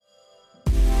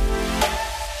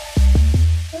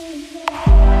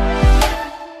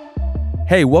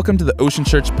Hey, welcome to the Ocean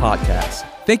Church podcast.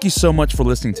 Thank you so much for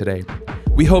listening today.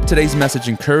 We hope today's message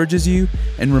encourages you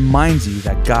and reminds you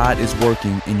that God is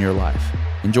working in your life.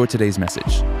 Enjoy today's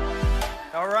message.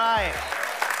 All right.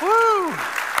 Woo!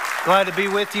 Glad to be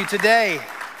with you today.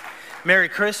 Merry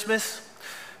Christmas.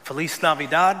 Feliz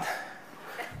Navidad.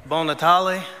 Bon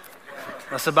Natale.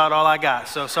 That's about all I got.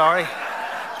 So sorry.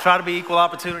 Try to be equal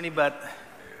opportunity, but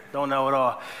don't know it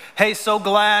all. Hey, so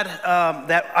glad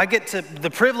that I get the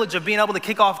privilege of being able to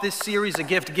kick off this series, A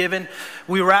Gift Given.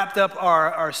 We wrapped up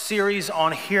our series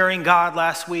on hearing God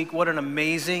last week. What an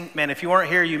amazing, man, if you weren't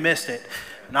here, you missed it.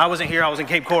 And I wasn't here, I was in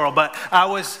Cape Coral, but I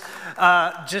was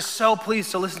just so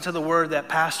pleased to listen to the word that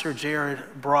Pastor Jared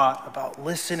brought about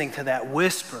listening to that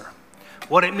whisper,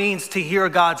 what it means to hear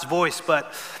God's voice.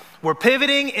 But we're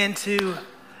pivoting into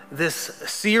this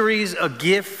series, A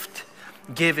Gift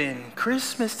Given.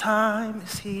 Christmas time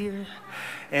is here,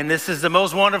 and this is the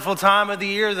most wonderful time of the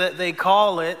year that they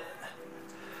call it.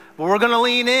 But we're gonna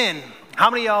lean in. How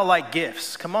many of y'all like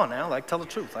gifts? Come on now, tell the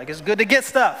truth. It's good to get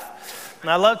stuff.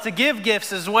 And I love to give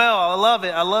gifts as well. I love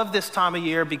it. I love this time of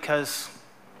year because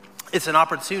it's an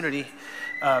opportunity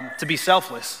to be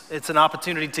selfless. It's an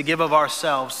opportunity to give of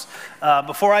ourselves.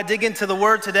 Before I dig into the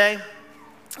word today,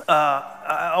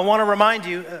 I want to remind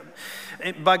you,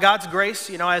 by God's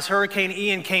grace, as Hurricane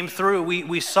Ian came through,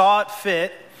 we saw it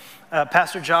fit,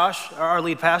 Pastor Josh, our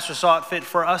lead pastor, saw it fit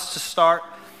for us to start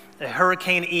a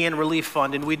Hurricane Ian relief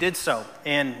fund, and we did so.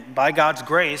 And by God's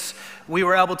grace, we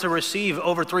were able to receive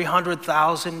over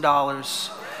 $300,000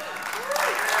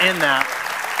 in that.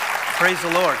 Praise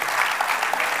the Lord.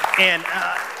 And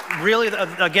really,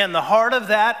 again, the heart of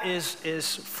that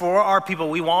is for our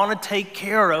people. We want to take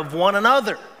care of one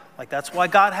another. That's why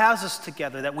God has us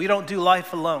together, that we don't do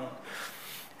life alone.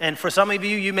 And for some of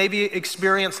you, you maybe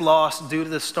experience loss due to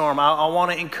the storm. I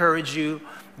want to encourage you,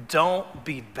 don't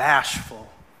be bashful.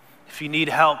 If you need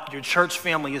help, your church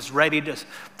family is ready to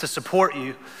support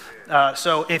you.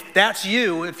 So if that's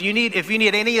you, if you need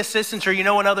any assistance, or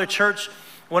another church,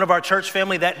 one of our church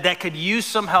family that could use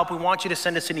some help, we want you to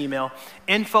send us an email,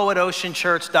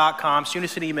 info@oceanchurch.com. Send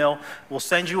us an email. We'll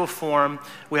send you a form.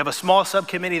 We have a small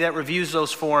subcommittee that reviews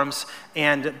those forms.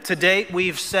 And to date,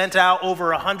 we've sent out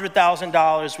over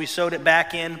 $100,000. We sewed it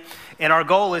back in. And our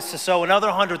goal is to sow another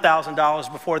 $100,000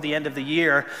 before the end of the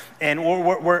year. And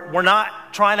we're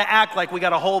not trying to act like we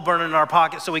got a hole burning in our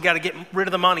pocket, so we got to get rid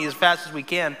of the money as fast as we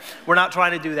can. We're not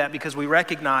trying to do that because we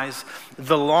recognize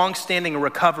the long-standing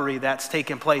recovery that's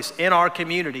taken place in our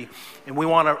community, and we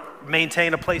want to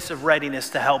maintain a place of readiness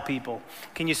to help people.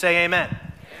 Can you say amen?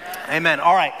 Amen. Amen.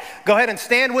 All right, go ahead and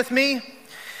stand with me.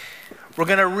 We're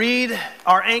going to read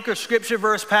our anchor scripture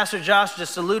verse. Pastor Josh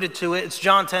just alluded to it. It's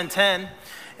John 10:10.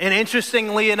 And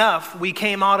interestingly enough, we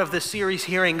came out of the series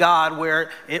Hearing God where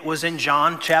it was in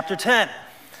John chapter 10.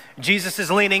 Jesus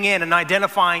is leaning in and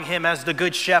identifying him as the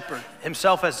good shepherd,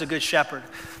 himself as the good shepherd,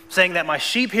 saying that my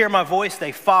sheep hear my voice,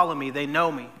 they follow me, they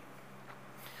know me.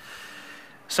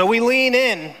 So we lean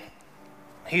in.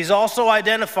 He's also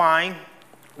identifying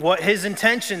what his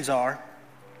intentions are.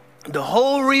 The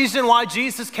whole reason why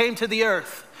Jesus came to the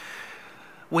earth.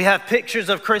 We have pictures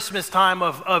of Christmas time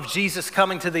of Jesus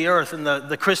coming to the earth and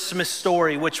the Christmas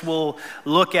story, which we'll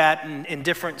look at in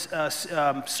different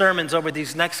sermons over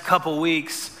these next couple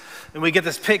weeks. And we get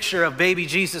this picture of baby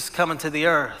Jesus coming to the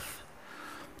earth.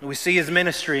 And we see his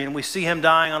ministry, and we see him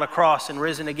dying on a cross and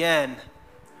risen again.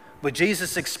 But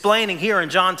Jesus explaining here in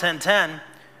John 10:10,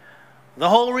 the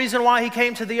whole reason why he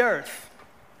came to the earth.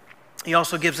 He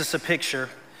also gives us a picture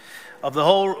of the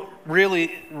whole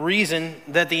really reason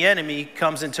that the enemy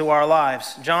comes into our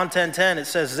lives. John 10:10, it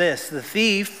says this, the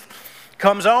thief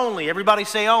comes only, everybody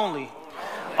say only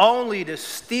to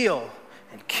steal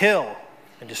and kill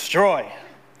and destroy.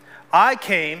 I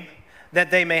came that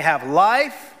they may have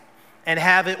life and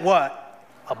have it what?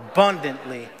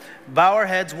 Abundantly. Bow our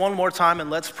heads one more time and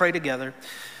let's pray together.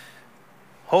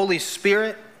 Holy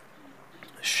Spirit,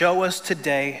 show us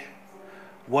today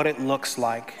what it looks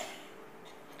like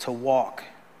to walk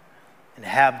and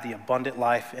have the abundant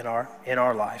life in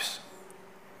our lives.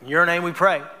 In your name we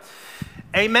pray.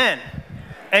 Amen.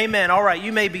 Amen. All right,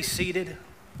 you may be seated.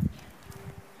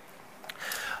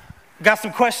 Got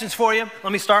some questions for you.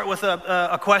 Let me start with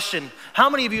a question. How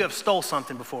many of you have stole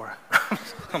something before? I'm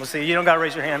gonna see, you don't gotta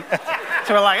raise your hand.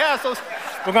 So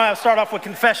we're gonna start off with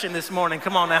confession this morning.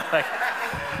 Come on now.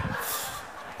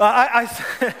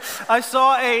 I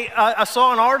saw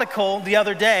an article the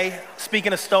other day,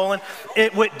 speaking of stolen,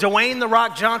 with Dwayne "The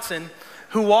Rock" Johnson,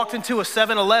 who walked into a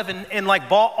 7-Eleven and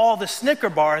bought all the Snicker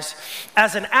bars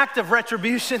as an act of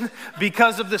retribution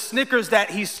because of the Snickers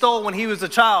that he stole when he was a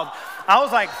child. I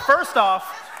was like, first off,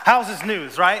 how's this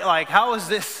news, right? Like, how is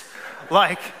this,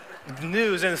 like,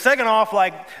 news? And second off,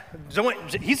 like,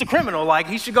 he's a criminal. Like,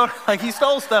 he should go, like, he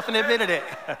stole stuff and admitted it.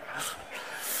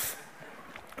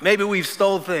 Maybe we've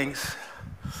stole things.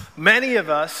 Many of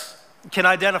us can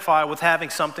identify with having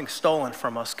something stolen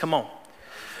from us. Come on.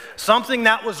 Something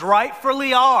that was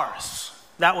rightfully ours,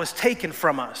 that was taken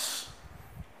from us.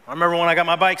 I remember when I got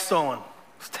my bike stolen.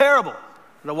 It was terrible.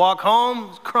 I walk home, I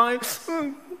was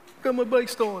crying, got my bike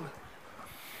stolen.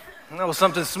 And that was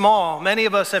something small. Many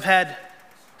of us have had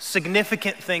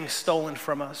significant things stolen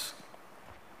from us.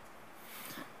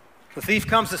 The thief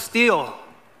comes to steal,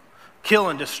 kill,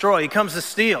 and destroy. He comes to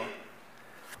steal.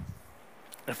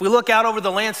 If we look out over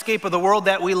the landscape of the world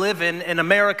that we live in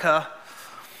America,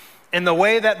 in the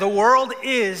way that the world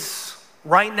is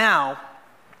right now,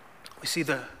 we see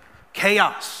the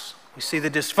chaos, we see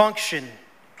the dysfunction,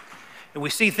 and we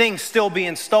see things still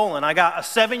being stolen. I got a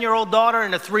 7-year-old daughter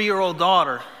and a 3-year-old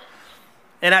daughter.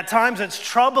 And at times it's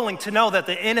troubling to know that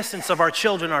the innocence of our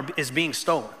children is being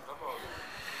stolen.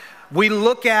 We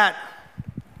understand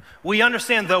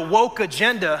the woke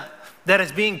agenda that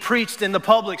is being preached in the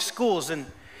public schools, and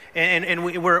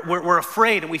we're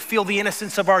afraid, and we feel the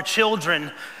innocence of our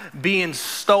children being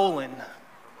stolen.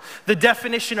 The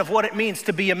definition of what it means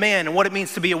to be a man and what it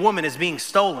means to be a woman is being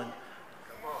stolen.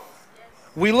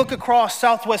 We look across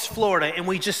Southwest Florida and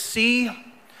we just see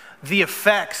the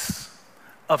effects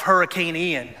of Hurricane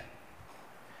Ian.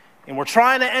 And we're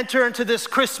trying to enter into this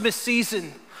Christmas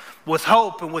season with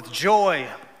hope and with joy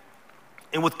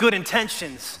and with good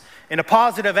intentions and a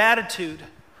positive attitude.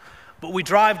 But we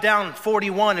drive down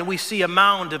 41 and we see a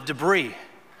mound of debris.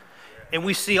 And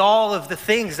we see all of the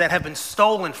things that have been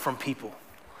stolen from people.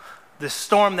 The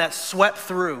storm that swept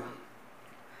through.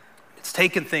 It's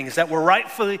taken things that were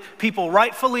people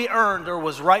rightfully earned or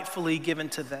was rightfully given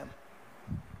to them.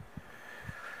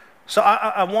 So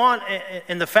I want,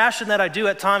 in the fashion that I do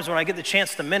at times when I get the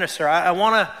chance to minister, I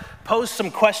want to pose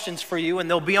some questions for you, and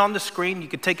they'll be on the screen. You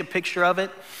could take a picture of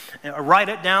it. Write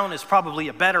it down is probably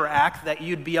a better act, that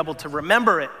you'd be able to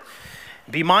remember it,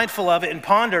 be mindful of it, and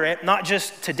ponder it, not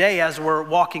just today as we're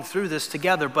walking through this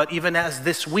together, but even as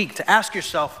this week, to ask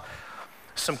yourself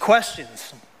some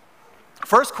questions.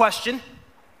 First question,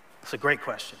 it's a great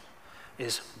question,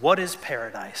 is what is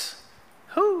paradise?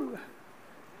 Who?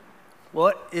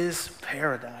 What is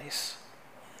paradise?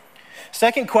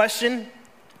 Second question,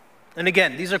 and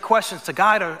again, these are questions to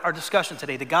guide our discussion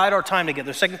today, to guide our time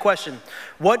together. Second question,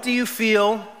 what do you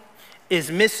feel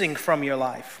is missing from your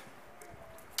life?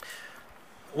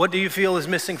 What do you feel is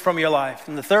missing from your life?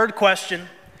 And the third question,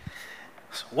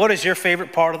 what is your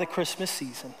favorite part of the Christmas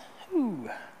season? Ooh,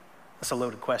 that's a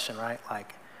loaded question, right?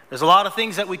 Like, there's a lot of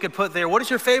things that we could put there. What is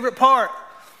your favorite part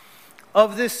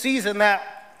of this season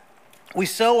that we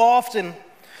so often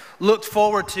looked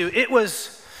forward to? It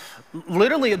was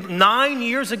literally 9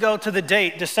 years ago to the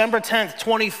date, December 10th,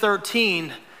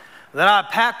 2013, that I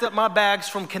packed up my bags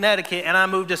from Connecticut and I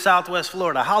moved to Southwest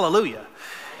Florida. Hallelujah.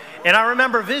 And I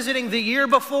remember visiting the year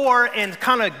before and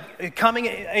kind of coming,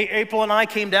 April and I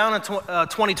came down in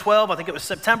 2012, I think it was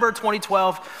September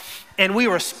 2012, and we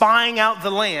were spying out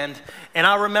the land. And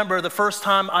I remember the first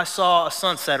time I saw a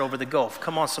sunset over the Gulf.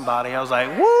 Come on, somebody. I was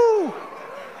like, woo!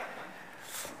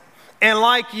 And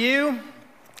like you,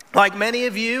 like many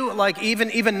of you, like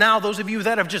even now, those of you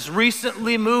that have just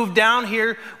recently moved down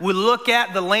here, we look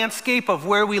at the landscape of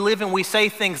where we live and we say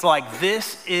things like,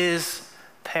 this is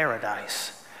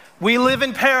paradise. We live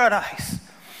in paradise.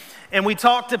 And we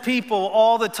talk to people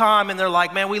all the time and they're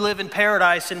like, man, we live in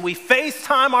paradise. And we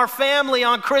FaceTime our family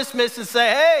on Christmas and say,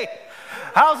 hey,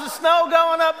 how's the snow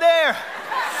going up there?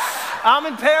 I'm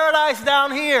in paradise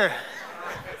down here.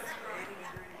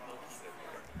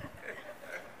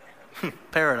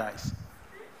 Paradise.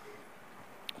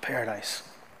 Paradise.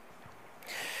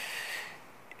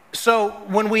 So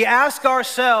when we ask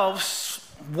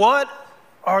ourselves, what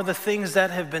are the things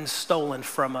that have been stolen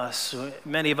from us?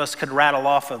 Many of us could rattle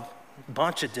off a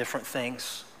bunch of different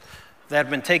things that have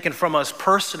been taken from us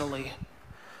personally.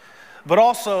 But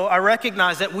also, I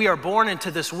recognize that we are born into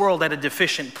this world at a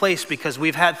deficient place because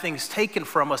we've had things taken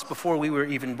from us before we were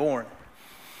even born.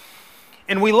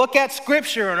 And we look at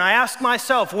Scripture and I ask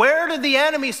myself, where did the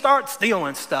enemy start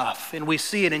stealing stuff? And we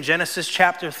see it in Genesis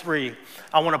chapter 3.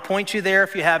 I want to point you there.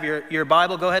 If you have your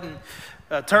Bible, go ahead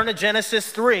and turn to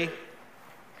Genesis 3.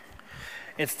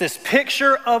 It's this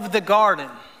picture of the garden,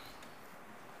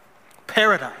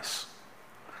 paradise.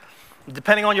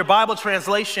 Depending on your Bible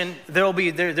translation,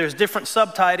 there's different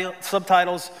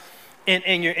subtitles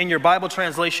in your Bible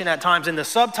translation at times. And the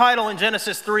subtitle in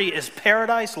Genesis 3 is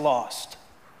Paradise Lost.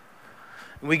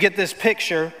 We get this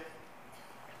picture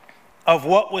of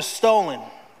what was stolen.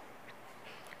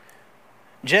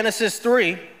 Genesis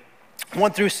 3,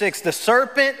 1 through 6, the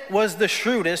serpent was the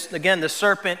shrewdest. Again, the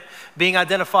serpent being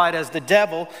identified as the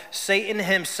devil, Satan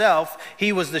himself.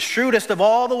 He was the shrewdest of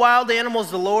all the wild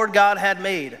animals the Lord God had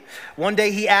made. One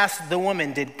day he asked the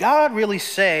woman, did God really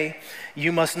say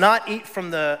you must not eat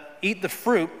the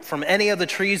fruit from any of the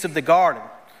trees of the garden?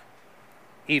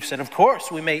 Eve said, of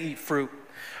course we may eat fruit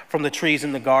from the trees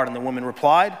in the garden. The woman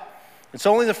replied, it's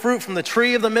only the fruit from the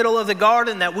tree of the middle of the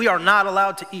garden that we are not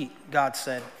allowed to eat, God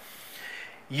said.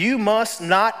 You must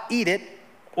not eat it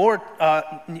or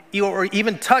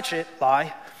even touch it,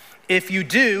 lie. If you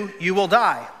do, you will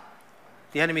die.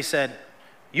 The enemy said,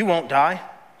 you won't die,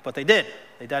 but they did.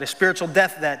 They died a spiritual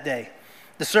death that day.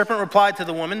 The serpent replied to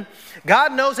the woman,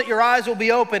 God knows that your eyes will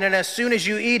be open, and as soon as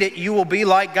you eat it, you will be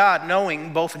like God,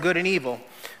 knowing both good and evil.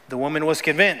 The woman was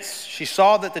convinced. She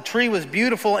saw that the tree was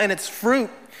beautiful and its fruit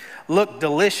looked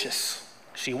delicious.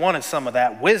 She wanted some of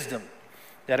that wisdom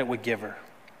that it would give her.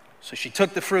 So she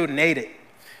took the fruit and ate it.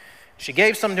 She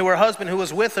gave some to her husband who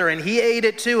was with her, and he ate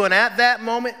it too. And at that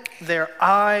moment, their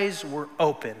eyes were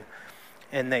open,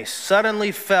 and they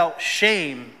suddenly felt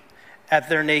shame at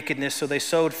their nakedness. So they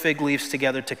sewed fig leaves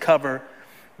together to cover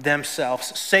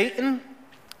themselves. Satan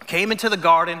came into the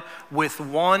garden with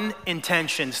one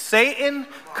intention. Satan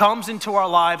comes into our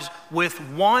lives with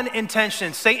one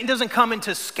intention. Satan doesn't come in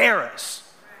to scare us.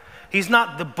 He's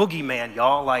not the boogeyman,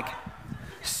 y'all. Like,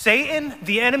 Satan,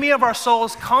 the enemy of our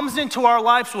souls, comes into our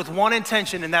lives with one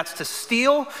intention, and that's to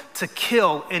steal, to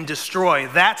kill, and destroy.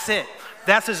 That's it.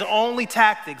 That's his only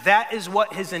tactic. That is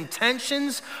what his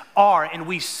intentions are. And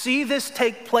we see this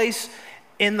take place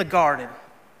in the garden.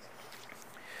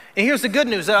 And here's the good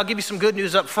news. I'll give you some good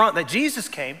news up front, that Jesus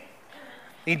came.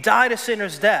 He died a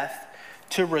sinner's death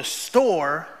to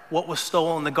restore what was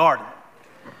stolen in the garden.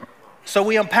 So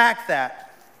we unpack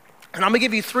that. And I'm going to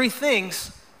give you three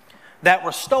things that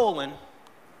were stolen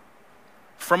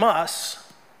from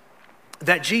us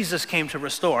that Jesus came to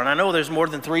restore. And I know there's more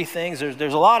than three things.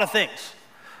 There's a lot of things.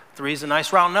 3 is a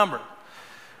nice round number.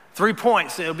 3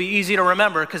 points. It'll be easy to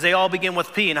remember because they all begin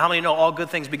with P. And how many know all good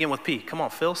things begin with P? Come on,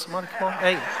 Phil. Somebody, come on.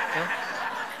 Hey.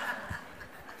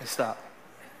 Hey, stop.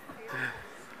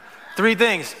 3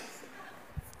 things.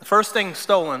 The first thing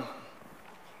stolen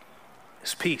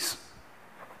is peace.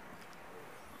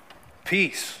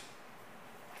 Peace.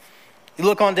 You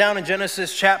look on down in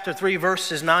Genesis chapter 3,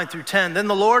 verses 9 through 10. Then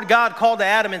the Lord God called to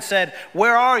Adam and said,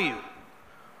 where are you?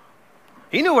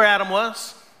 He knew where Adam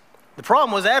was. The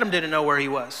problem was Adam didn't know where he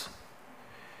was.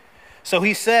 So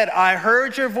he said, I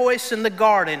heard your voice in the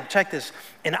garden. Check this.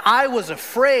 And I was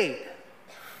afraid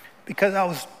because I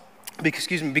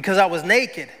was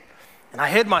naked and I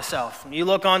hid myself. And you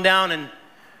look on down, and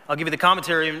I'll give you the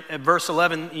commentary at verse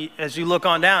 11 as you look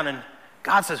on down, and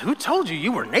God says, who told you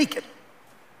you were naked?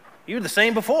 You were the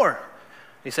same before.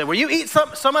 He said, were you eating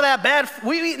some of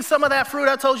that fruit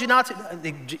I told you not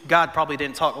to? God probably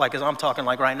didn't talk like as I'm talking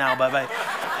like right now, but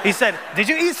he said, did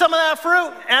you eat some of that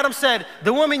fruit? Adam said,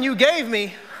 the woman you gave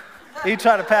me. He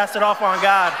tried to pass it off on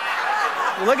God.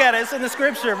 Look at it, it's in the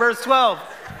scripture, verse 12.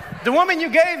 The woman you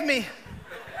gave me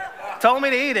told me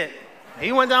to eat it.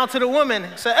 He went down to the woman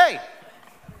and said, hey,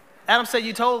 Adam said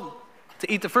you told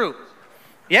to eat the fruit.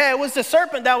 Yeah, it was the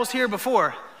serpent that was here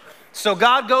before. So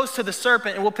God goes to the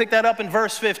serpent, and we'll pick that up in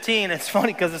verse 15. It's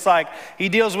funny because it's like he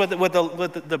deals with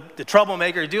the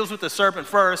troublemaker. He deals with the serpent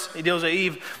first. He deals with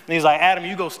Eve, and he's like, Adam,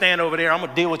 you go stand over there. I'm going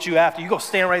to deal with you after. You go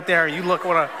stand right there, and you look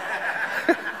what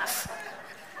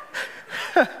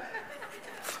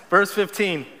Verse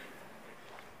 15.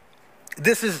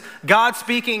 This is God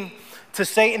speaking to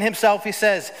Satan himself. He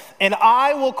says, and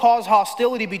I will cause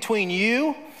hostility between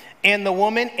you and the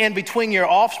woman, and between your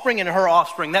offspring and her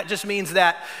offspring. That just means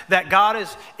that God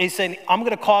is saying, I'm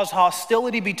going to cause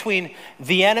hostility between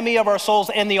the enemy of our souls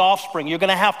and the offspring. You're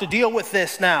going to have to deal with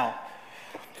this now.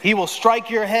 He will strike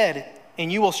your head,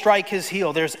 and you will strike his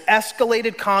heel. There's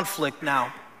escalated conflict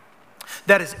now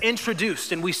that is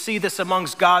introduced, and we see this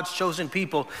amongst God's chosen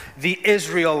people, the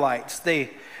Israelites. Their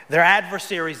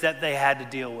adversaries that they had to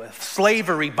deal with.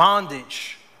 Slavery,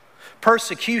 bondage,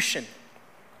 persecution.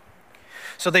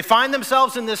 So they find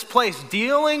themselves in this place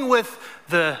dealing with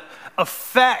the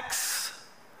effects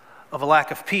of a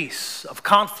lack of peace, of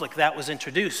conflict that was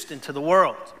introduced into the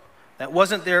world that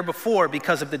wasn't there before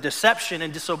because of the deception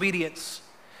and disobedience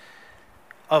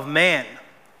of man.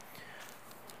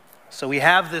 So we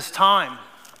have this time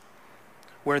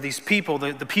where these people,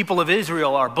 the people of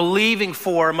Israel, are believing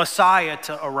for Messiah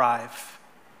to arrive.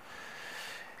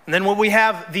 And then when we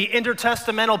have the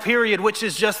intertestamental period, which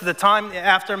is just the time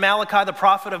after Malachi, the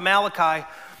prophet of Malachi,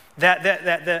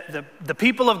 that the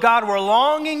people of God were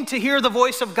longing to hear the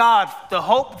voice of God, the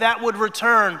hope that would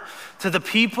return to the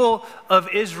people of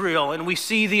Israel. And we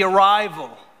see the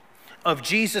arrival of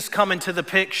Jesus come into the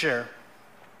picture.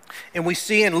 And we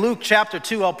see in Luke chapter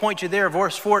 2, I'll point you there,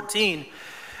 verse 14,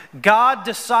 God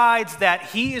decides that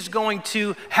he is going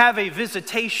to have a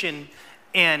visitation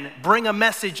and bring a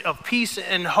message of peace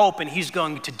and hope, and he's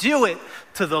going to do it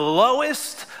to the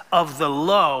lowest of the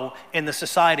low in the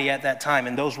society at that time,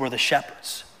 and those were the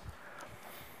shepherds.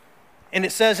 And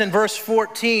it says in verse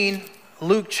 14,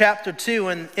 Luke chapter 2,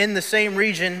 and in the same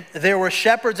region, there were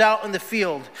shepherds out in the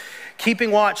field,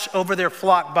 keeping watch over their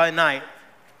flock by night.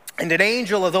 And an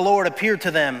angel of the Lord appeared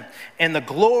to them, and the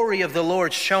glory of the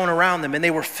Lord shone around them, and they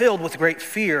were filled with great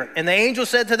fear. And the angel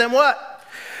said to them, what?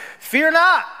 Fear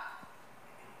not.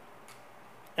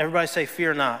 Everybody say,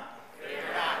 fear not. Fear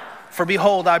not. For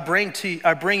behold, I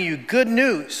bring you good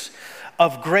news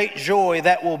of great joy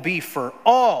that will be for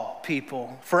all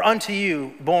people. For unto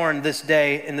you born this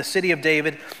day in the city of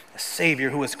David a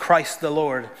Savior, who is Christ the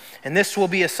Lord. And this will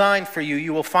be a sign for you.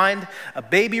 You will find a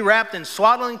baby wrapped in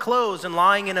swaddling clothes and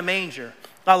lying in a manger.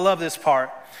 I love this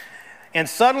part. And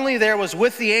suddenly there was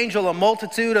with the angel a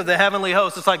multitude of the heavenly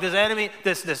host. It's like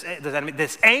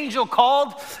this angel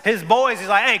called his boys. He's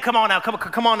like, hey, come on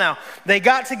now. They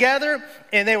got together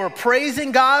and they were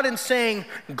praising God and saying,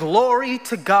 glory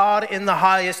to God in the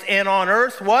highest, and on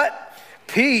earth, what?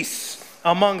 Peace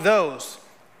among those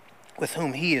with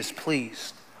whom he is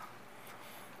pleased.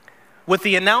 With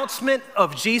the announcement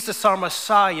of Jesus, our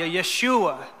Messiah,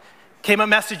 Yeshua, came a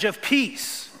message of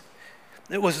peace.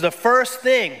 It was the first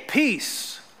thing,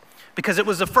 peace, because it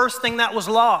was the first thing that was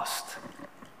lost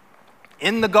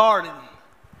in the garden.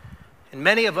 And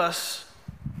many of us,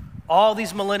 all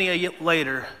these millennia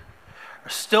later, are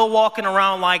still walking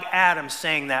around like Adam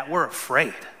saying that we're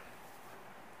afraid.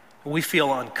 We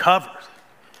feel uncovered,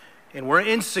 and we're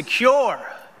insecure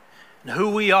in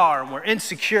who we are, and we're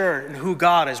insecure in who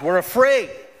God is. We're afraid.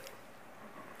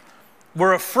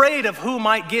 We're afraid of who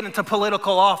might get into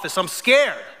political office. I'm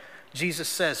scared. Jesus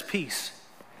says peace.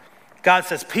 God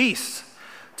says peace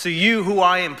to you who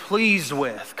I am pleased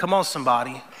with. Come on,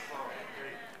 somebody.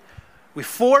 We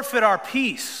forfeit our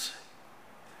peace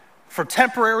for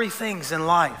temporary things in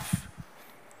life.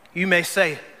 You may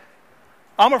say,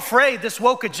 I'm afraid this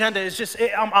woke agenda is just,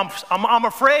 I'm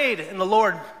afraid. And the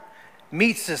Lord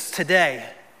meets us today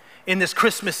in this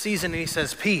Christmas season, and he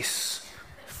says, peace.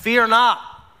 Fear not.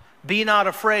 Be not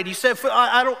afraid. You said, you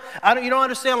don't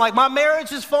understand. Like, my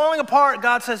marriage is falling apart.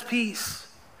 God says, peace.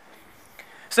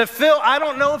 He said, Phil, I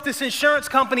don't know if this insurance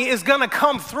company is going to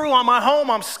come through on my home.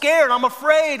 I'm scared. I'm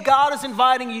afraid. God is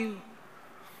inviting you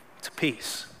to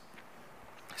peace.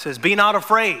 He says, be not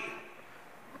afraid.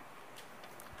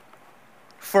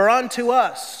 For unto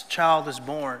us child is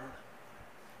born,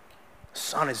 a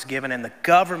son is given, and the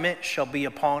government shall be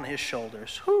upon his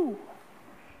shoulders. Whew.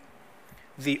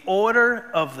 The order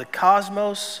of the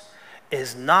cosmos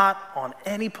is not on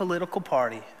any political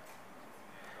party.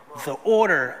 The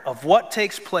order of what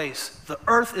takes place, the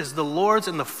earth is the Lord's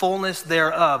and the fullness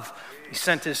thereof. He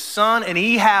sent his son, and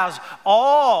he has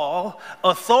all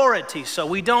authority. So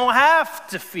we don't have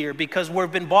to fear, because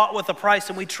we've been bought with a price,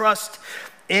 and we trust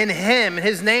in him.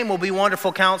 His name will be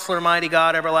Wonderful Counselor, Mighty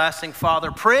God, Everlasting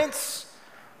Father, Prince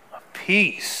of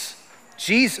Peace.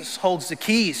 Jesus holds the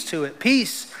keys to it.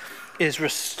 Peace is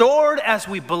restored as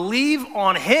we believe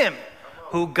on him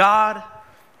who God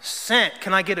sent.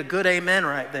 Can I get a good amen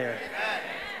right there? Amen.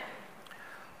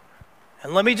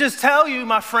 And let me just tell you,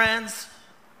 my friends,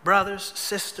 brothers,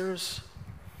 sisters,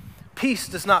 peace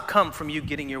does not come from you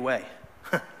getting your way.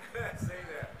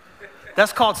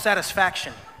 That's called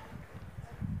satisfaction.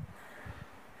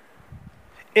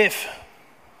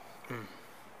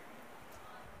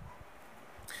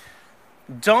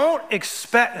 Don't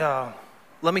expect,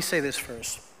 let me say this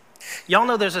first. Y'all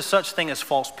know there's a such thing as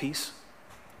false peace?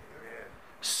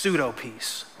 Pseudo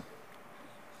peace.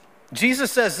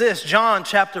 Jesus says this, John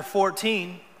chapter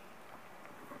 14,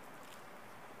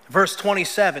 verse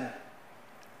 27.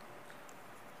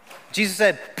 Jesus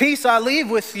said, peace I leave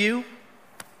with you,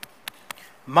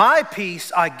 my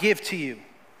peace I give to you.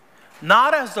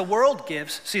 Not as the world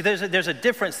gives. See, there's a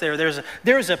difference there.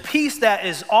 There's a peace that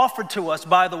is offered to us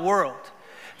by the world.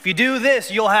 If you do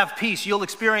this, you'll have peace. You'll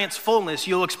experience fullness.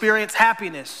 You'll experience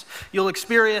happiness. You'll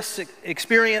experience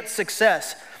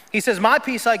success. He says, my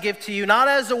peace I give to you, not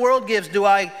as the world gives do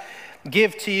I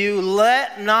give to you.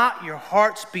 Let not your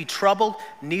hearts be troubled,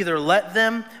 neither let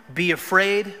them be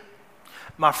afraid.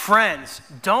 My friends,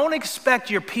 don't expect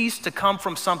your peace to come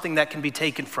from something that can be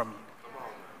taken from you.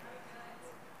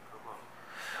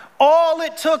 all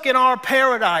it took in our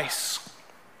paradise.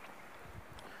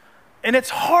 And it's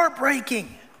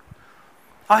heartbreaking.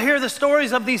 I hear the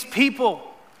stories of these people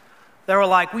that were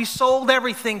like, we sold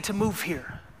everything to move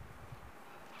here.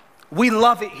 We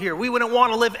love it here. We wouldn't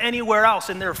want to live anywhere else.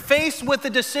 And they're faced with the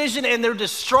decision and they're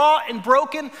distraught and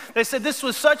broken. They said, this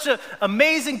was such an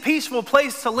amazing, peaceful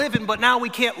place to live in, but now we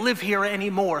can't live here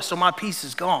anymore, so my peace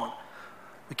is gone.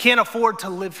 We can't afford to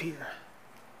live here.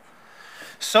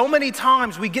 So many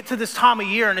times we get to this time of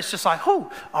year and it's just like, whoo,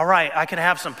 all right, I can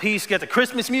have some peace. Get the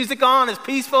Christmas music on, it's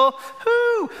peaceful.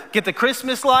 Whoo, get the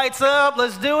Christmas lights up,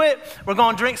 let's do it. We're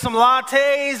gonna drink some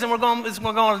lattes and we're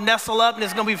gonna nestle up and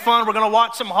it's gonna be fun. We're gonna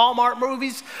watch some Hallmark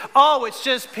movies. Oh, it's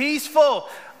just peaceful.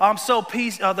 I'm so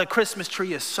peaceful. The Christmas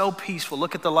tree is so peaceful.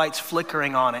 Look at the lights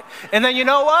flickering on it. And then you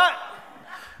know what?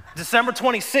 December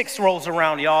 26th rolls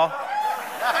around, y'all.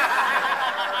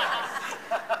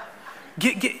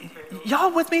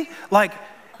 Y'all with me? Like,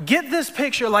 get this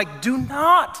picture. Like, do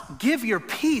not give your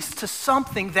peace to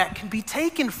something that can be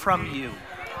taken from you.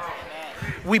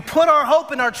 We put our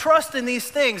hope and our trust in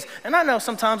these things. And I know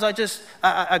sometimes I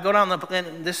go down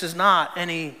and this is not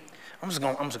any, I'm just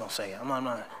gonna say it. I'm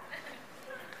not.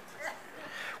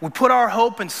 We put our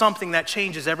hope in something that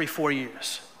changes every 4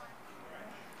 years.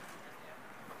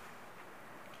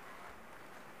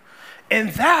 And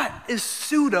that is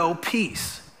pseudo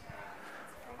peace.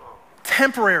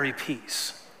 Temporary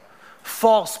peace,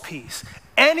 false peace.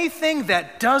 Anything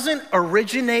that doesn't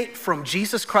originate from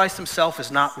Jesus Christ himself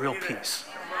is not real peace.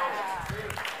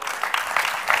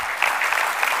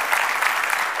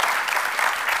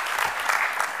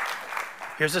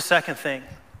 Here's the second thing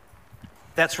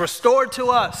that's restored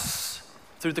to us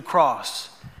through the cross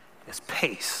is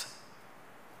pace.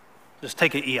 Just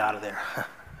take an E out of there.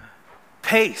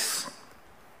 Pace.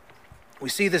 We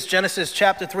see this Genesis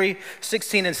chapter 3,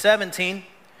 16 and 17.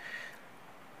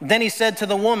 Then he said to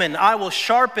the woman, I will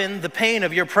sharpen the pain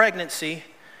of your pregnancy.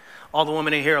 All the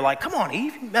women in here are like, come on,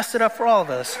 Eve, you messed it up for all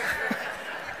of us.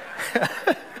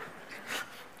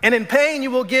 And in pain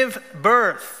you will give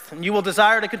birth, and you will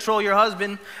desire to control your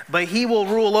husband, but he will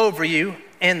rule over you.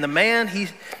 And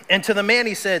to the man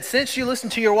he said, since you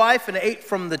listened to your wife and ate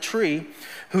from the tree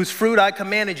whose fruit I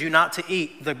commanded you not to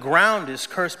eat, the ground is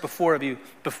cursed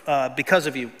because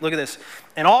of you. Look at this.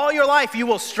 And all your life you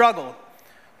will struggle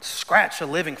to scratch a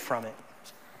living from it.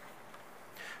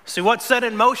 See, what's set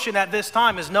in motion at this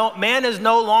time is man is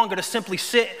no longer to simply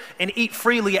sit and eat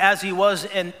freely as he was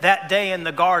in that day in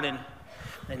the garden.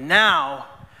 And now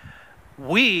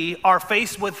we are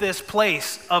faced with this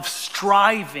place of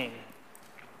striving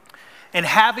and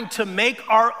having to make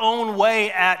our own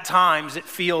way at times, it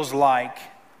feels like.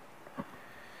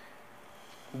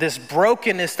 This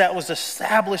brokenness that was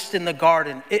established in the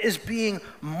garden, it is being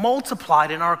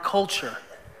multiplied in our culture.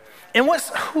 And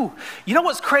you know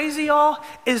what's crazy, y'all?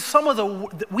 Is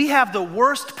we have the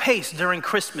worst pace during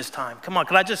Christmas time. Come on,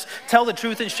 can I just tell the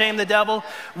truth and shame the devil?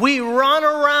 We run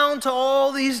around to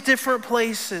all these different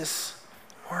places.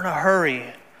 We're in a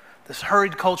hurry, this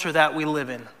hurried culture that we live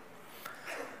in.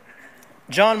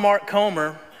 John Mark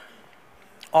Comer,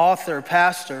 author,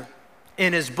 pastor,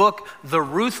 in his book, The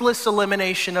Ruthless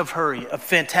Elimination of Hurry, a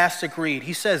fantastic read,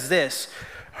 he says this: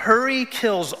 hurry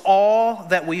kills all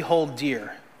that we hold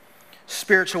dear.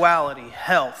 Spirituality,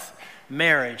 health,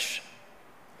 marriage,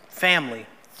 family,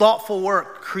 thoughtful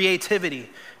work, creativity,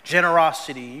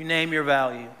 generosity, you name your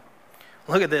value.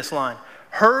 Look at this line.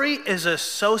 Hurry is a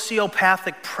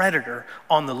sociopathic predator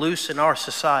on the loose in our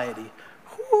society.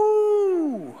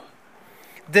 Whoo!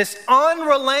 This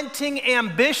unrelenting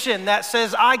ambition that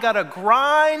says, I gotta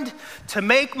grind to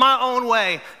make my own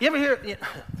way. You ever hear,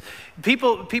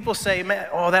 people say, man,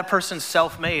 oh, that person's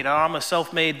self-made. Oh, I'm a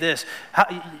self-made this.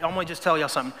 I'm gonna just tell y'all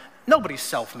something. Nobody's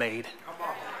self-made.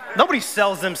 Nobody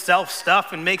sells themselves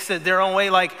stuff and makes it their own way.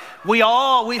 Like, we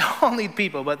all need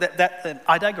people, but that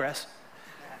I digress.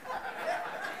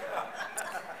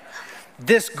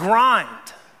 This grind.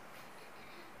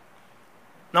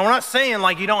 Now, we're not saying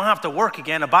like you don't have to work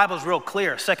again. The Bible's real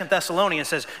clear. 2 Thessalonians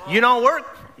says, you don't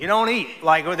work, you don't eat.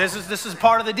 Like, this is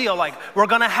part of the deal. Like, we're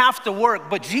gonna have to work.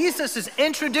 But Jesus is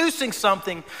introducing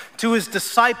something to his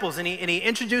disciples, and he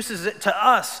introduces it to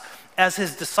us as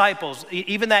his disciples,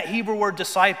 even that Hebrew word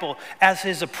disciple, as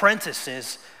his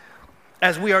apprentices,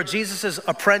 as we are Jesus's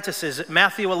apprentices.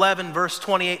 Matthew 11, verse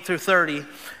 28 through 30.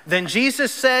 Then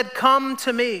Jesus said, come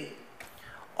to me,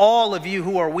 all of you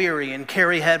who are weary and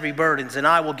carry heavy burdens, and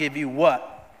I will give you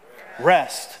what?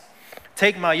 Rest.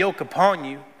 Take my yoke upon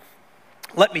you.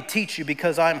 Let me teach you,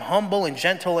 because I'm humble and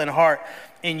gentle in heart,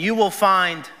 and you will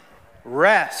find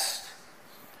rest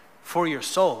for your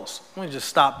souls. Let me just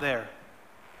stop there.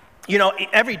 You know,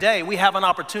 every day we have an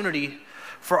opportunity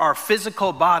for our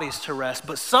physical bodies to rest,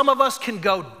 but some of us can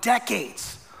go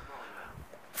decades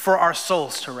for our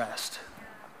souls to rest.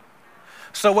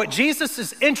 So what Jesus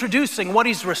is introducing, what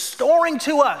he's restoring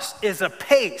to us, is a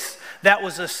pace that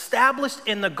was established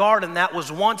in the garden that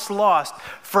was once lost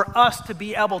for us to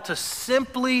be able to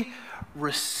simply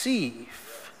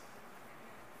receive.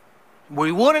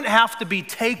 We wouldn't have to be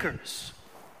takers.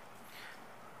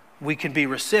 We can be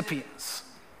recipients.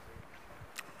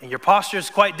 And your posture is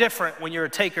quite different when you're a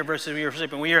taker versus when you're a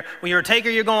recipient. When you're a taker,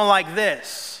 you're going like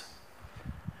this.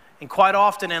 And quite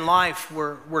often in life,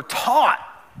 we're taught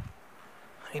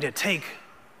you need to take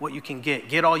what you can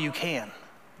get all you can.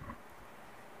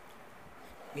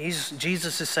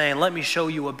 Jesus is saying, let me show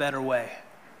you a better way.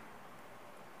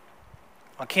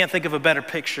 I can't think of a better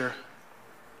picture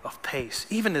of pace.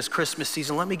 Even this Christmas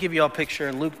season, let me give you all a picture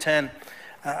in Luke 10.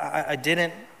 I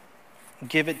didn't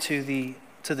give it to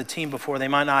the team before. They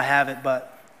might not have it,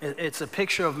 but it's a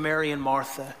picture of Mary and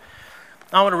Martha.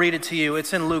 I want to read it to you.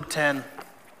 It's in Luke 10,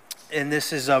 and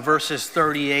this is verses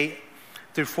 38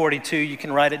 through 42. You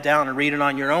can write it down and read it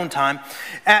on your own time.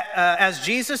 As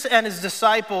Jesus and his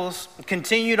disciples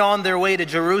continued on their way to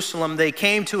Jerusalem, they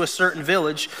came to a certain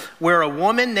village where a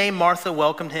woman named Martha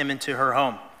welcomed him into her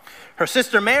home. Her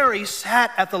sister Mary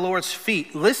sat at the Lord's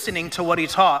feet, listening to what he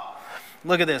taught.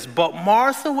 Look at this. But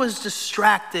Martha was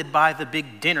distracted by the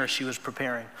big dinner she was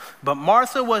preparing. But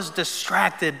Martha was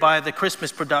distracted by the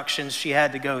Christmas productions she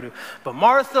had to go to. But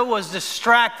Martha was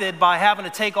distracted by having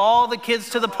to take all the kids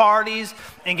to the parties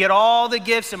and get all the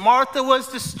gifts. And Martha was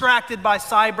distracted by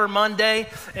Cyber Monday.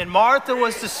 And Martha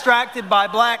was distracted by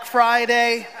Black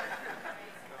Friday.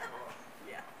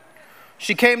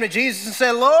 She came to Jesus and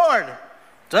said, Lord,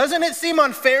 doesn't it seem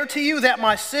unfair to you that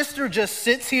my sister just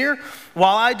sits here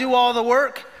while I do all the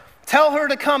work? Tell her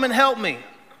to come and help me.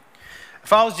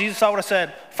 If I was Jesus, I would have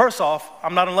said, first off,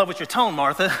 I'm not in love with your tone,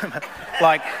 Martha.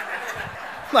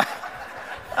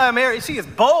 Mary, she is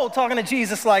bold talking to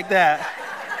Jesus like that.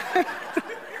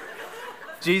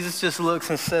 Jesus just looks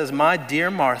and says, my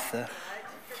dear Martha,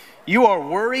 you are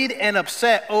worried and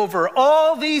upset over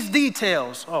all these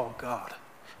details. Oh, God.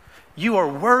 You are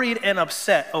worried and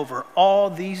upset over all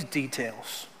these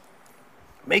details,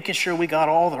 making sure we got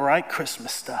all the right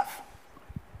Christmas stuff.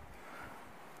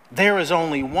 There is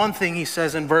only one thing, he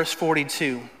says in verse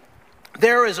 42.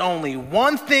 There is only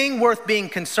one thing worth being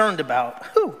concerned about.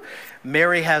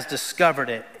 Mary has discovered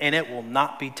it, and it will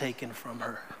not be taken from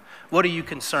her. What are you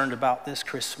concerned about this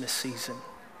Christmas season?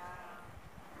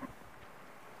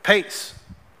 Pace.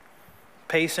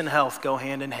 Pace and health go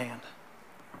hand in hand.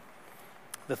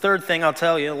 The third thing I'll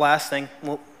tell you, last thing,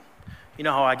 well, you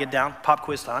know how I get down, pop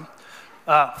quiz time.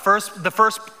 The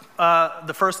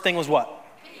first thing was what?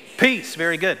 Peace,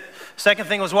 very good. Second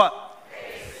thing was what?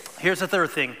 Peace. Here's the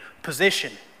third thing,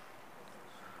 position.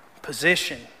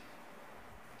 Position.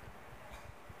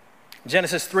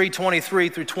 Genesis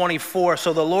 3:23 through 24.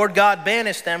 So the Lord God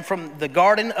banished them from the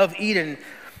Garden of Eden,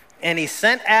 and he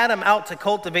sent Adam out to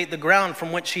cultivate the ground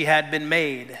from which he had been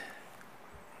made.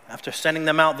 After sending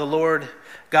them out, the Lord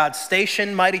God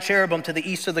stationed mighty cherubim to the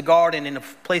east of the garden and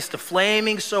placed a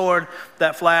flaming sword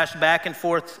that flashed back and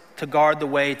forth to guard the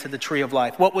way to the tree of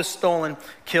life. What was stolen,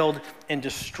 killed, and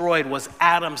destroyed was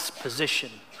Adam's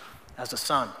position as a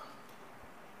son.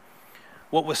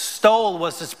 What was stolen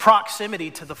was his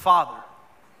proximity to the Father.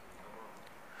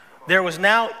 There was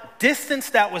now distance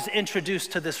that was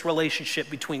introduced to this relationship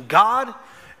between God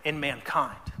and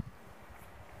mankind.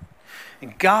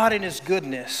 And God in his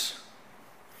goodness,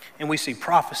 and we see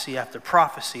prophecy after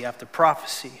prophecy after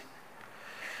prophecy,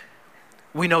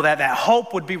 we know that that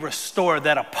hope would be restored,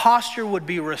 that a posture would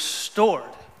be restored.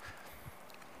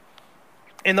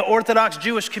 In the Orthodox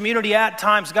Jewish community, at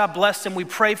times, God bless them, we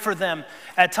pray for them.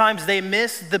 At times, they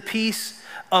missed the piece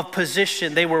of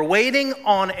position. They were waiting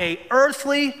on an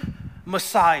earthly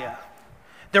Messiah.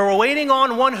 They were waiting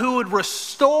on one who would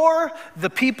restore the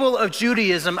people of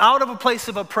Judaism out of a place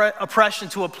of oppression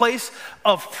to a place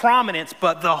of prominence.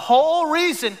 But the whole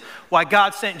reason why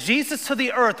God sent Jesus to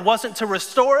the earth wasn't to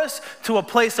restore us to a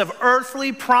place of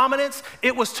earthly prominence.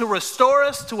 It was to restore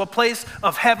us to a place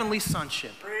of heavenly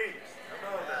sonship.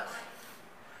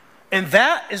 And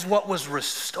that is what was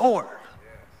restored.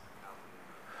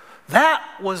 That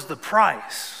was the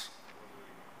price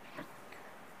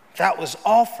that was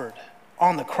offered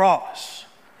on the cross.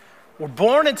 We're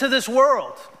born into this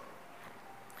world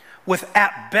with,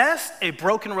 at best, a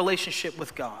broken relationship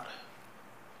with God.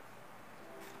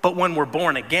 But when we're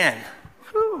born again,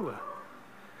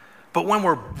 but when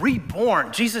we're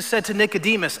reborn, Jesus said to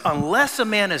Nicodemus, unless a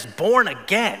man is born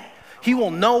again, He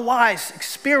will no wise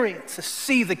experience to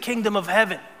see the kingdom of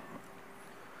heaven.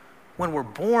 When we're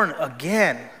born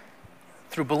again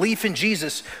through belief in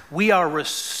Jesus, we are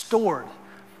restored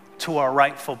to our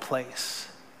rightful place.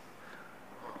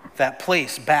 That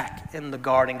place back in the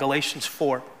garden. Galatians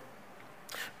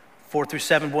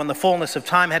 4:4-7. When the fullness of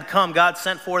time had come, God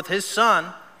sent forth his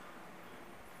son.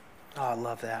 Oh, I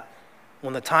love that.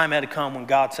 When the time had come when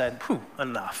God said,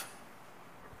 enough.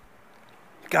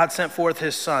 God sent forth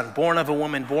his son, born of a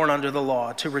woman, born under the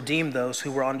law, to redeem those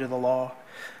who were under the law,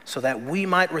 so that we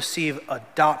might receive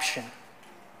adoption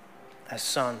as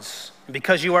sons. And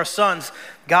because you are sons,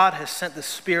 God has sent the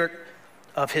Spirit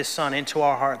of his Son into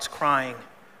our hearts, crying,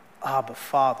 Abba,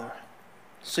 Father.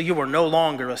 So you are no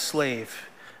longer a slave,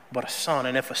 but a son.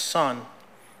 And if a son,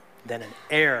 then an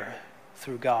heir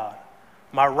through God.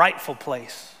 My rightful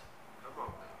place.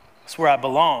 That's where I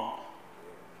belong.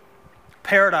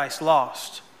 Paradise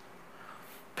lost.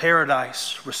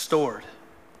 Paradise restored.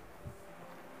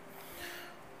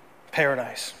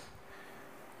 Paradise.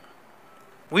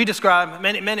 We describe,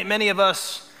 many of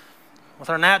us, with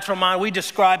our natural mind, we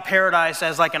describe paradise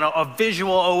as like a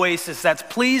visual oasis that's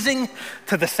pleasing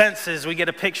to the senses. We get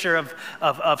a picture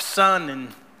of sun, and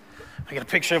we get a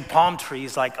picture of palm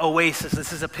trees like oasis.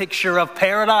 This is a picture of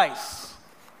paradise.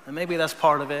 And maybe that's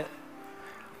part of it.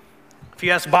 If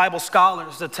you ask Bible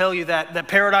scholars, they'll tell you that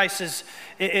paradise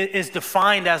is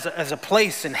defined as a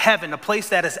place in heaven, a place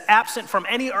that is absent from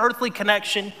any earthly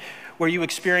connection, where you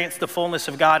experience the fullness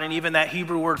of God. And even that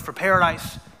Hebrew word for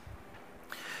paradise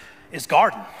is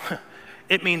garden.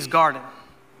 It means garden.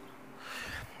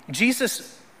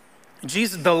 Jesus,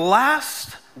 the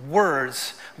last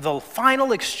words, the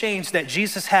final exchange that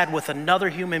Jesus had with another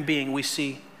human being, we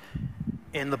see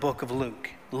in the book of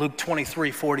Luke. Luke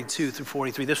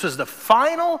 23:42-43. This was the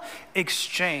final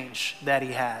exchange that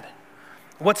he had.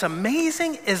 What's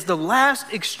amazing is the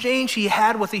last exchange he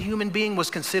had with a human being was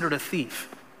considered a thief.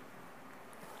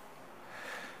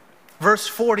 Verse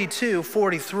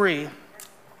 42-43.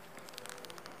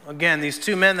 Again, these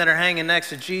two men that are hanging next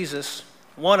to Jesus,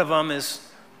 one of them is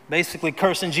basically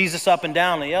cursing Jesus up and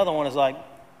down. The other one is like,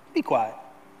 be quiet.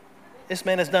 This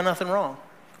man has done nothing wrong.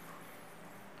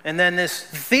 And then this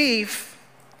thief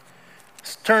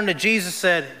turned to Jesus and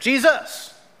said,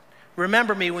 Jesus,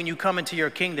 remember me when you come into your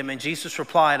kingdom. And Jesus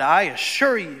replied, I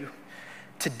assure you,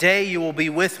 today you will be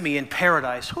with me in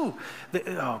paradise.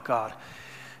 Oh, God.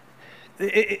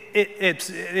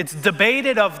 It's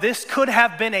debated of this could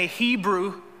have been a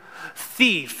Hebrew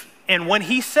thief. And when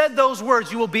he said those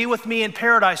words, you will be with me in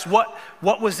paradise, what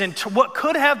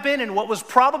could have been and what was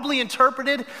probably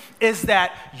interpreted is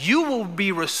that you will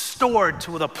be restored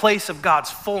to the place of God's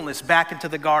fullness, back into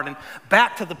the garden,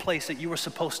 back to the place that you were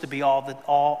supposed to be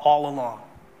all along.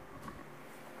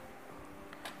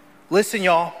 Listen,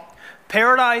 y'all,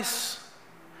 paradise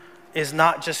is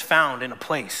not just found in a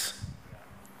place.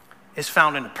 It's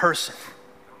found in a person.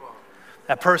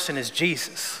 That person is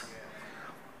Jesus.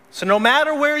 So no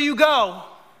matter where you go,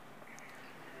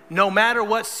 no matter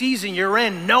what season you're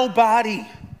in, nobody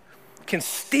can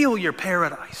steal your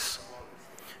paradise.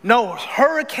 No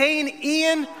Hurricane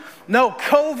Ian, no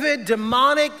COVID,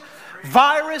 demonic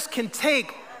virus can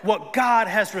take what God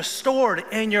has restored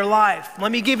in your life.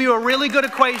 Let me give you a really good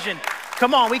equation.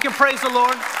 Come on, we can praise the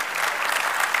Lord.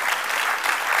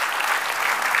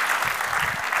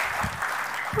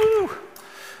 Whew.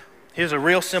 Here's a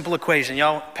real simple equation,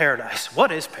 y'all. Paradise.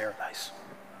 What is paradise?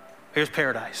 Here's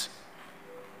paradise.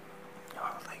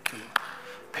 Oh, thank you.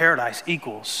 Paradise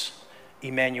equals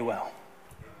Emmanuel.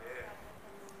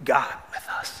 God with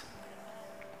us.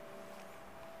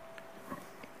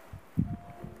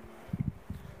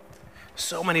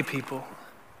 So many people.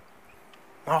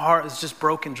 My heart is just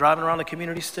broken driving around the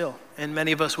community still. And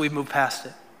many of us, we've moved past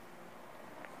it.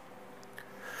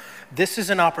 This is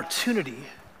an opportunity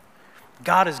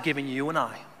God has given you and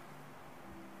I.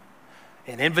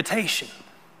 An invitation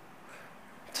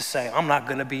to say, I'm not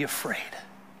going to be afraid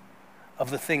of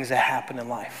the things that happen in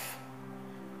life.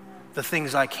 The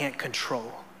things I can't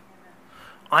control.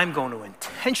 I'm going to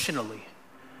intentionally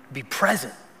be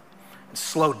present and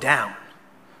slow down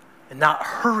and not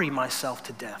hurry myself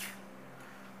to death,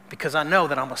 because I know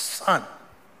that I'm a son.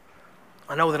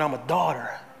 I know that I'm a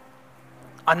daughter.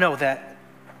 I know that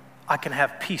I can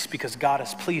have peace because God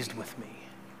is pleased with me.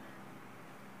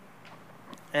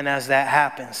 And as that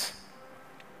happens,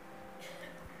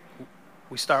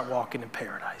 we start walking in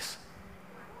paradise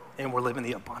and we're living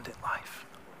the abundant life.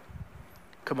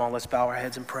 Come on, let's bow our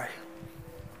heads and pray.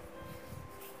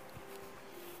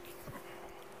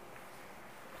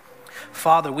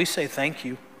 Father, we say thank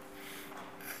you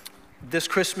this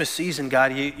Christmas season,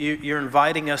 God, you're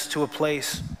inviting us to a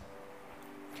place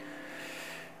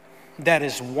that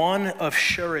is one of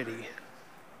surety.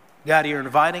 God, you're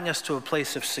inviting us to a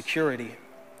place of security.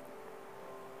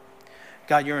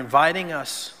 God, you're inviting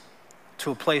us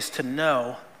to a place to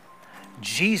know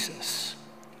Jesus,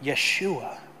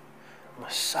 Yeshua,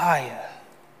 Messiah.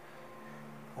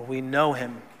 We know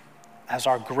him as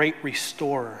our great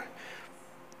restorer,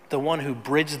 the one who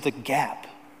bridged the gap,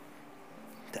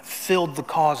 that filled the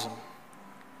chasm.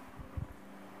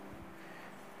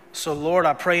 So Lord,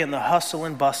 I pray in the hustle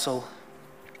and bustle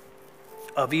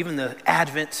of even the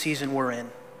Advent season we're in,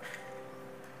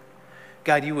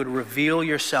 God, you would reveal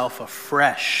yourself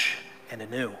afresh and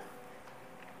anew.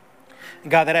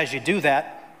 And God, that as you do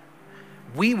that,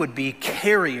 we would be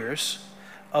carriers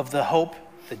of the hope,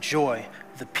 the joy,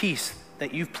 the peace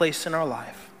that you've placed in our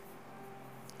life.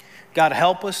 God,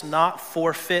 help us not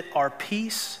forfeit our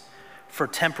peace for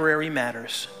temporary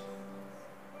matters.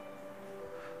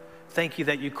 Thank you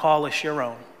that you call us your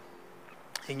own.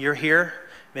 And you're here.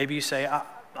 Maybe you say,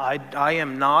 I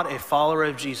am not a follower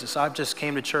of Jesus. I just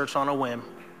came to church on a whim.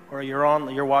 Or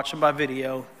you're watching by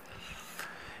video,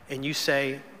 and you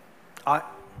say, I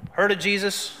heard of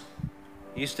Jesus,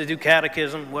 used to do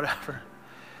catechism, whatever,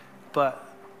 but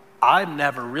I've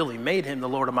never really made him the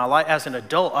Lord of my life. As an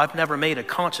adult, I've never made a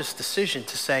conscious decision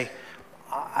to say,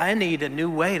 I need a new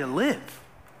way to live.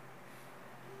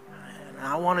 And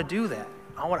I want to do that.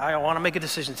 I want to make a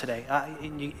decision today.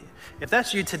 If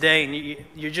that's you today and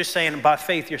you're just saying by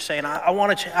faith, you're saying, I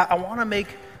want to make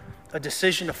a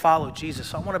decision to follow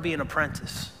Jesus. I want to be an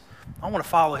apprentice. I want to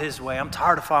follow his way. I'm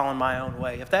tired of following my own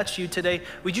way. If that's you today,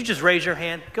 would you just raise your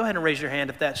hand? Go ahead and raise your hand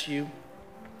if that's you.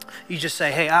 You just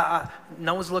say, hey,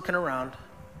 no one's looking around.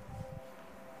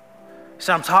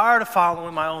 So I'm tired of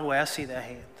following my own way. I see that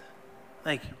hand.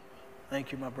 Thank you.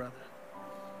 Thank you, my brother.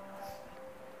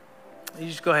 You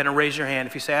just go ahead and raise your hand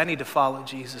if you say, I need to follow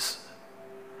Jesus.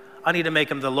 I need to make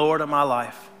him the Lord of my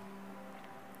life.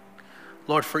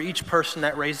 Lord, for each person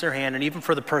that raised their hand, and even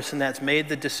for the person that's made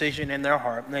the decision in their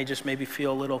heart, and they just maybe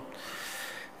feel a little,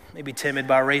 maybe timid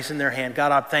by raising their hand,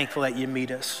 God, I'm thankful that you meet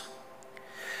us.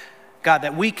 God,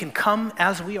 that we can come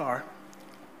as we are,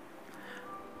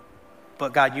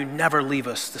 but God, you never leave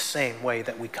us the same way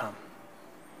that we come.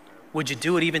 Would you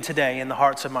do it even today in the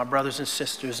hearts of my brothers and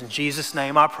sisters? In Jesus'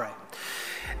 name I pray.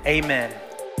 Amen.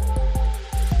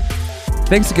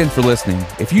 Thanks again for listening.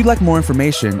 If you'd like more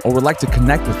information or would like to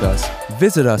connect with us,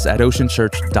 visit us at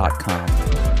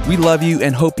oceanchurch.com. We love you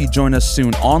and hope you join us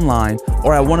soon online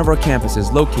or at one of our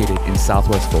campuses located in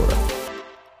Southwest Florida.